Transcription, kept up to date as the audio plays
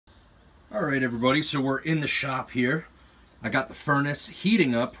All right, everybody, so we're in the shop here. I got the furnace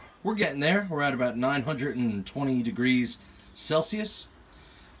heating up. We're getting there. We're at about 920 degrees Celsius.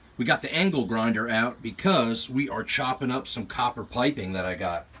 We got the angle grinder out because we are chopping up some copper piping that I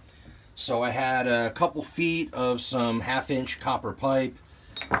got. So I had a couple feet of some 1/2-inch copper pipe,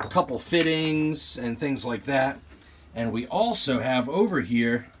 a couple fittings and things like that. And we also have over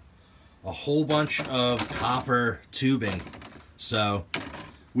here a whole bunch of copper tubing. So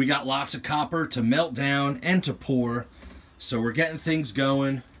we got lots of copper to melt down and to pour. So we're getting things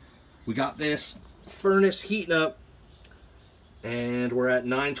going. We got this furnace heating up and we're at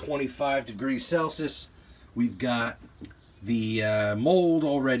 925 degrees Celsius. We've got the mold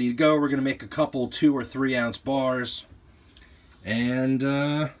all ready to go. We're going to make a couple 2 or 3 ounce bars. And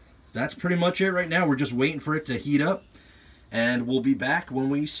that's pretty much it right now. We're just waiting for it to heat up. And we'll be back when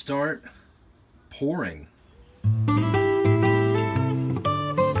we start pouring.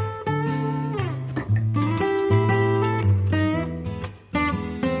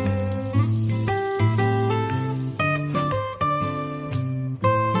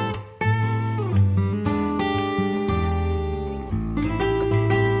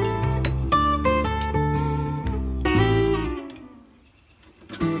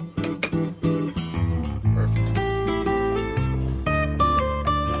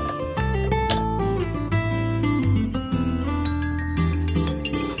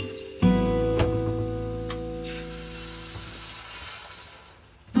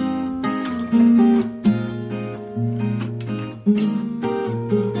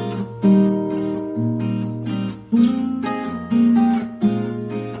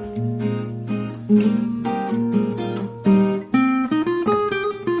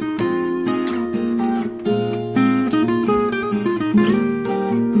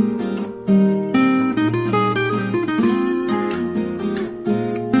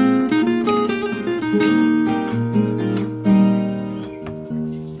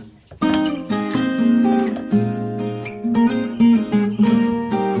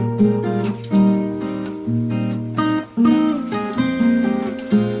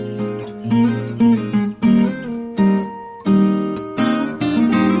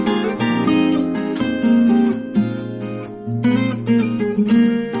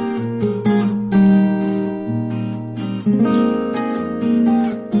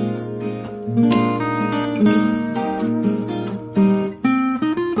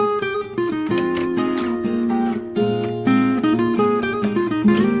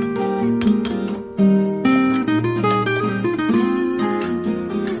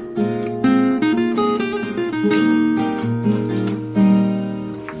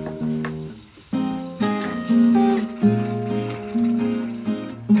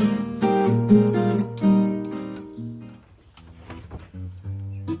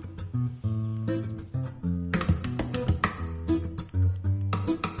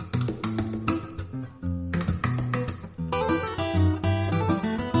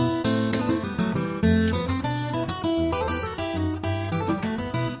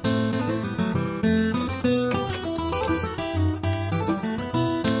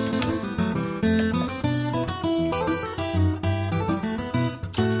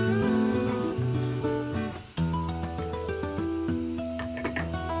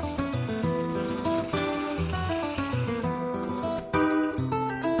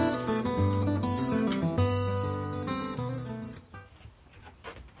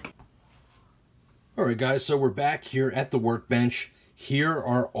 Alright guys, so we're back here at the workbench. Here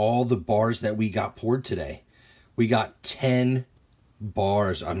are all the bars that we got poured today. We got 10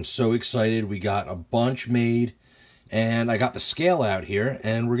 bars. I'm so excited. We got a bunch made. And I got the scale out here.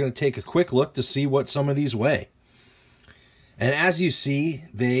 And we're going to take a quick look to see what some of these weigh. And as you see,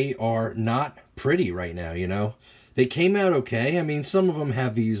 they are not pretty right now, you know. They came out okay. I mean, some of them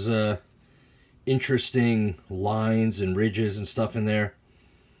have these interesting lines and ridges and stuff in there.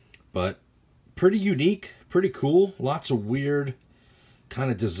 But pretty unique, pretty cool. Lots of weird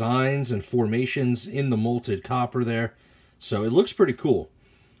kind of designs and formations in the molted copper there. So it looks pretty cool.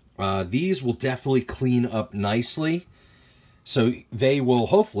 These will definitely clean up nicely. So they will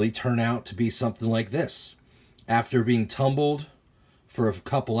hopefully turn out to be something like this. After being tumbled for a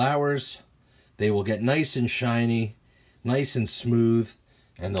couple hours, they will get nice and shiny, nice and smooth,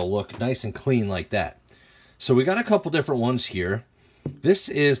 and they'll look nice and clean like that. So we got a couple different ones here. This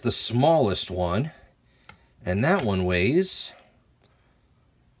is the smallest one, and that one weighs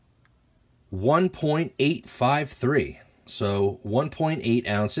 1.853. So 1.8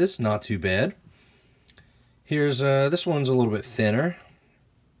 ounces, not too bad. Here's this one's a little bit thinner.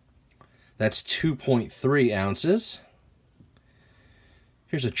 That's 2.3 ounces.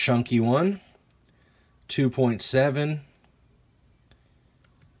 Here's a chunky one, 2.7,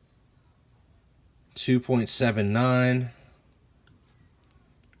 2.79,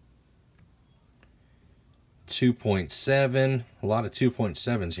 2.7, a lot of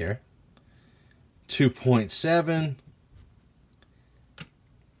 2.7s here, 2.7,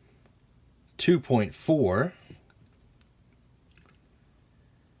 2.4,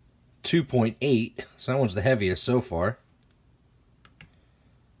 2.8, so that one's the heaviest so far,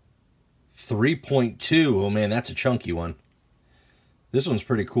 3.2, oh man, that's a chunky one. This one's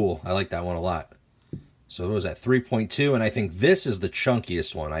pretty cool. I like that one a lot. So it was at 3.2, and I think this is the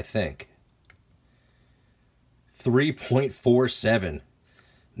chunkiest one, I think. 3.47.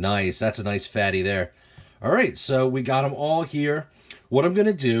 Nice, that's a nice fatty there. All right, so we got them all here. What I'm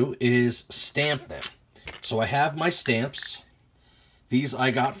gonna do is stamp them. So I have my stamps. These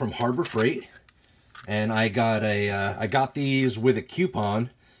I got from Harbor Freight, and I got these with a coupon.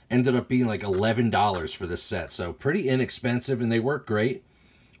 Ended up being like $11 for this set, so pretty inexpensive, and they work great.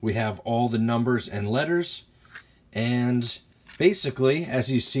 We have all the numbers and letters, and basically,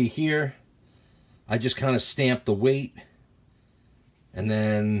 as you see here, I just kind of stamp the weight, and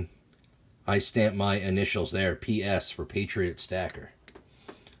then I stamp my initials there, PS for Patriot Stacker.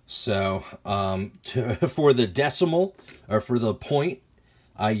 So for the decimal, or for the point,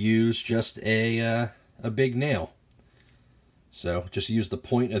 I use just a big nail. So just use the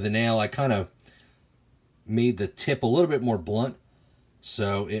point of the nail. I kind of made the tip a little bit more blunt,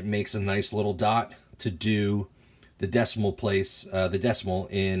 so it makes a nice little dot to do the decimal place, the decimal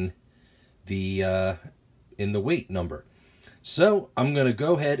in the weight number. So I'm gonna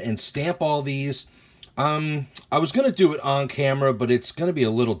go ahead and stamp all these. I was gonna do it on camera, but it's gonna be a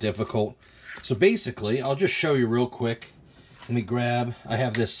little difficult. So basically, I'll just show you real quick. Let me grab. I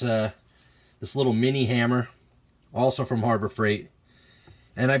have this this little mini hammer, also from Harbor Freight,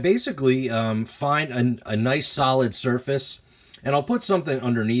 and I basically find a nice solid surface, and I'll put something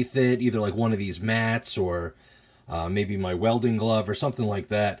underneath it, either like one of these mats or maybe my welding glove or something like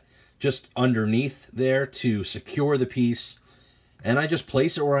that, just underneath there to secure the piece. And I just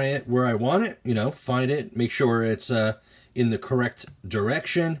place it where I want it, you know, find it, make sure it's in the correct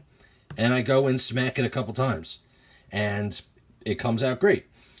direction, and I go and smack it a couple times, and it comes out great.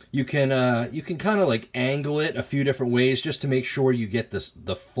 You can kind of like angle it a few different ways just to make sure you get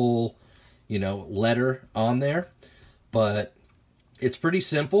the full, you know, letter on there. But it's pretty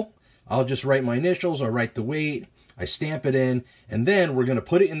simple. I'll just write my initials, I'll write the weight, I stamp it in, and then we're gonna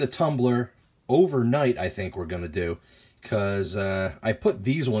put it in the tumbler overnight. I think we're gonna do, because I put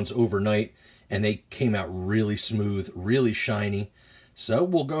these ones overnight and they came out really smooth, really shiny. So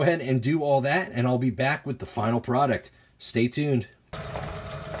we'll go ahead and do all that, and I'll be back with the final product. Stay tuned.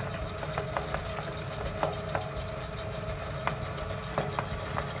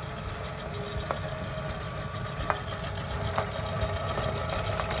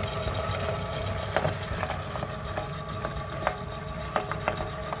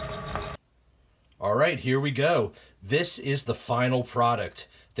 All right, here we go. This is the final product.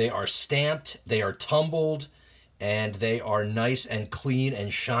 They are stamped, they are tumbled, and they are nice and clean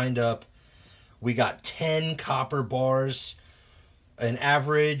and shined up. We got 10 copper bars, an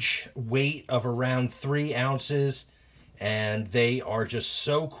average weight of around 3 ounces, and they are just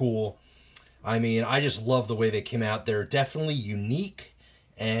so cool. I mean, I just love the way they came out. They're definitely unique,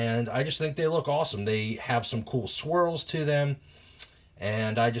 and I just think they look awesome. They have some cool swirls to them,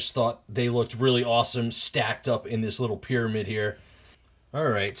 and I just thought they looked really awesome stacked up in this little pyramid here. All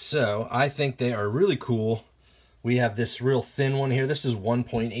right, so I think they are really cool. We have this real thin one here. This is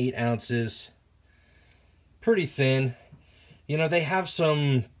 1.8 ounces. Pretty thin. You know, they have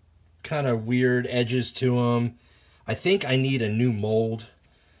some kind of weird edges to them. I think I need a new mold.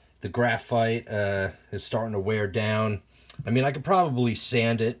 The graphite is starting to wear down. I mean, I could probably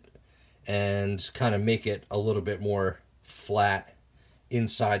sand it and kind of make it a little bit more flat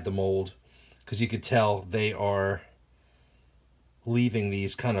inside the mold, because you could tell they are leaving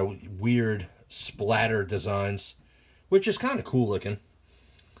these kind of weird splatter designs, which is kind of cool looking.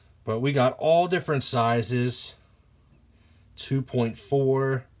 But we got all different sizes.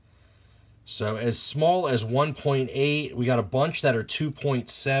 2.4, so as small as 1.8. We got a bunch that are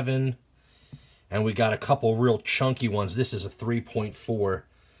 2.7, and we got a couple real chunky ones. This is a 3.4.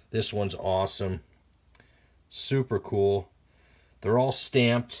 This one's awesome, super cool. They're all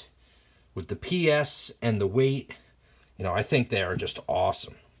stamped with the PS and the weight. You know, I think they are just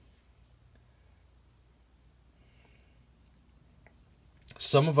awesome.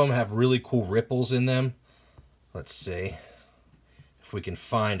 Some of them have really cool ripples in them. Let's see if we can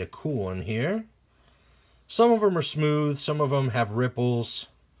find a cool one here. Some of them are smooth, some of them have ripples.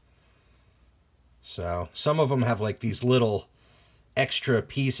 So, some of them have like these little extra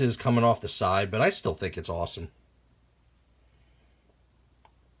pieces coming off the side, but I still think it's awesome.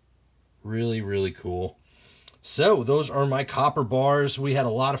 Really, really cool. So, those are my copper bars. We had a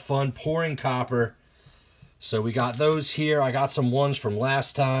lot of fun pouring copper. So, we got those here. I got some ones from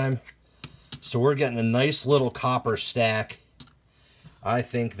last time. So, we're getting a nice little copper stack. I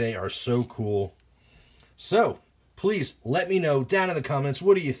think they are so cool. So, please let me know down in the comments,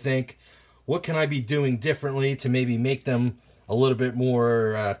 what do you think? What can I be doing differently to maybe make them a little bit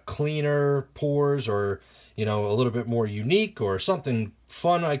more cleaner pours, or, you know, a little bit more unique, or something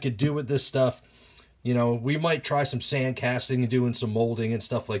fun I could do with this stuff? You know, we might try some sand casting and doing some molding and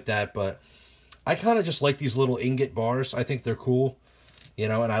stuff like that, but I kind of just like these little ingot bars. I think they're cool, you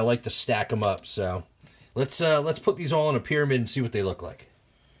know, and I like to stack them up. So let's put these all in a pyramid and see what they look like.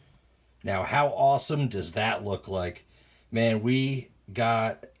 Now, how awesome does that look like? Man, we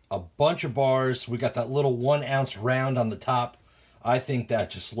got a bunch of bars. We got that little 1 ounce round on the top. I think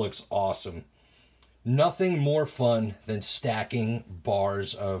that just looks awesome. Nothing more fun than stacking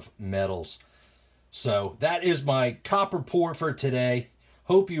bars of metals. So that is my copper pour for today.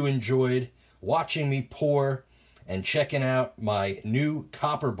 Hope you enjoyed watching me pour and checking out my new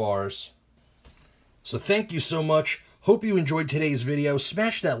copper bars. So thank you so much. Hope you enjoyed today's video.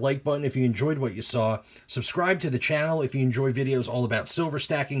 Smash that like button if you enjoyed what you saw. Subscribe to the channel if you enjoy videos all about silver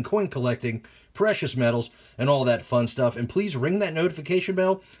stacking, coin collecting, precious metals, and all that fun stuff. And please ring that notification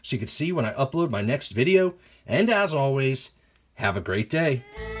bell so you can see when I upload my next video. And as always, have a great day.